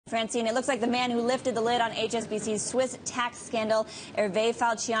Francine, it looks like the man who lifted the lid on HSBC's Swiss tax scandal, Herve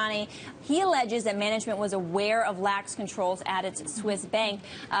Falciani, he alleges that management was aware of lax controls at its Swiss bank.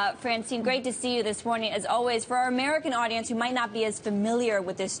 Francine, great to see you this morning. As always, for our American audience who might not be as familiar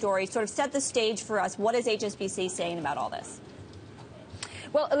with this story, sort of set the stage for us. What is HSBC saying about all this?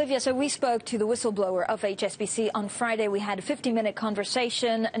 Well, Olivia, so we spoke to the whistleblower of HSBC on Friday. We had a 50-minute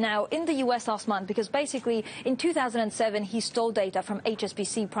conversation now in the U.S. last month because basically in 2007 he stole data from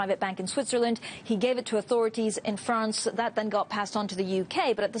HSBC private bank in Switzerland. He gave it to authorities in France. That then got passed on to the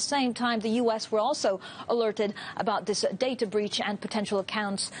U.K. But at the same time, the U.S. were also alerted about this data breach and potential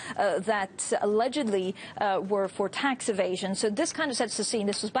accounts that allegedly were for tax evasion. So this kind of sets the scene.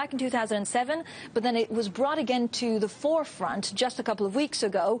 This was back in 2007, but then it was brought again to the forefront just a couple of weeks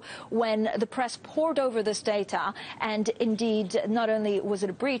ago when the press poured over this data, and indeed not only was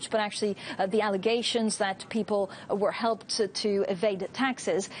it a breach, but actually the allegations that people were helped to evade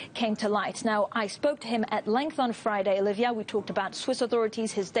taxes came to light. Now, I spoke to him at length on Friday, Olivia. We talked about Swiss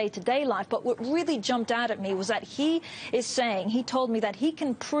authorities, his day-to-day life, but what really jumped out at me was that he told me that he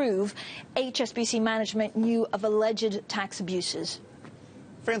can prove HSBC management knew of alleged tax abuses.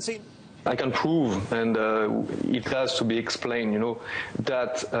 Francine? I can prove, and it has to be explained,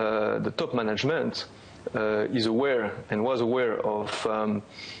 that the top management is aware and was aware of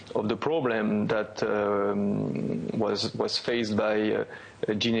the problem that was faced by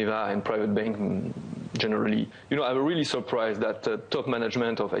Geneva and private bank generally. I'm really surprised that top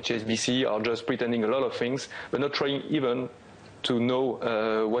management of HSBC are just pretending a lot of things, but not trying even to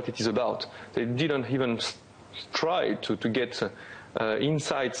know what it is about. They didn't even try to get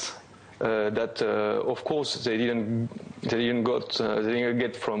insights that, of course, they didn't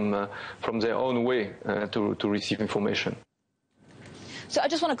get from their own way to receive information. So I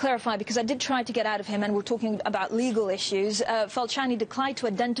just want to clarify, because I did try to get out of him, and we're talking about legal issues. Falciani declined to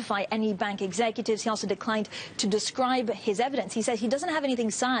identify any bank executives. He also declined to describe his evidence. He says he doesn't have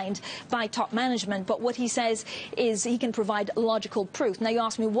anything signed by top management, but what he says is he can provide logical proof. Now, you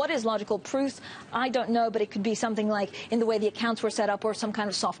ask me, what is logical proof? I don't know, but it could be something like in the way the accounts were set up or some kind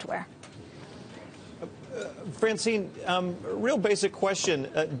of software. Francine, real basic question.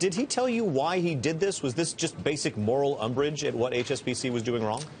 Did he tell you why he did this? Was this just basic moral umbrage at what HSBC was doing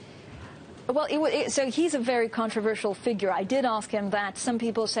wrong? Well, so he's a very controversial figure. I did ask him that. Some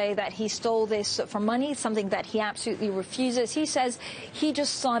people say that he stole this for money, something that he absolutely refuses. He says he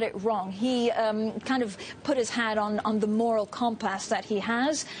just thought it wrong. He kind of put his hat on the moral compass that he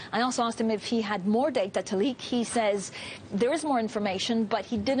has. I also asked him if he had more data to leak. He says there is more information, but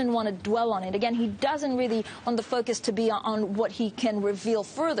he didn't want to dwell on it. Again, he doesn't really want the focus to be on what he can reveal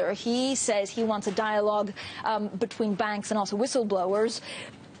further. He says he wants a dialogue between banks and also whistleblowers.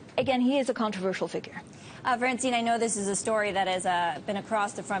 Again, he is a controversial figure. Francine, I know this is a story that has been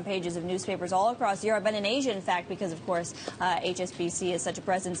across the front pages of newspapers all across Europe and in Asia, in fact, because, of course, HSBC has such a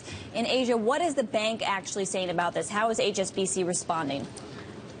presence in Asia. What is the bank actually saying about this? How is HSBC responding?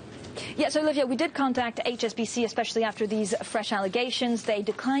 Yes, Olivia, we did contact HSBC, especially after these fresh allegations. They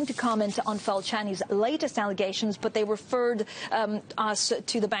declined to comment on Falciani's latest allegations, but they referred us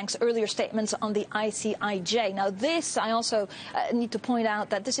to the bank's earlier statements on the ICIJ. Now, this, I also need to point out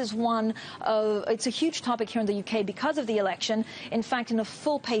that this is it's a huge topic here in the UK because of the election. In fact, in a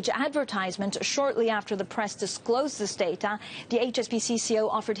full-page advertisement shortly after the press disclosed this data, the HSBC CEO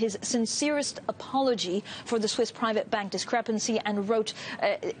offered his sincerest apology for the Swiss private bank discrepancy and wrote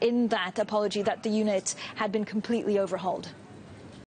in that apology that the unit had been completely overhauled.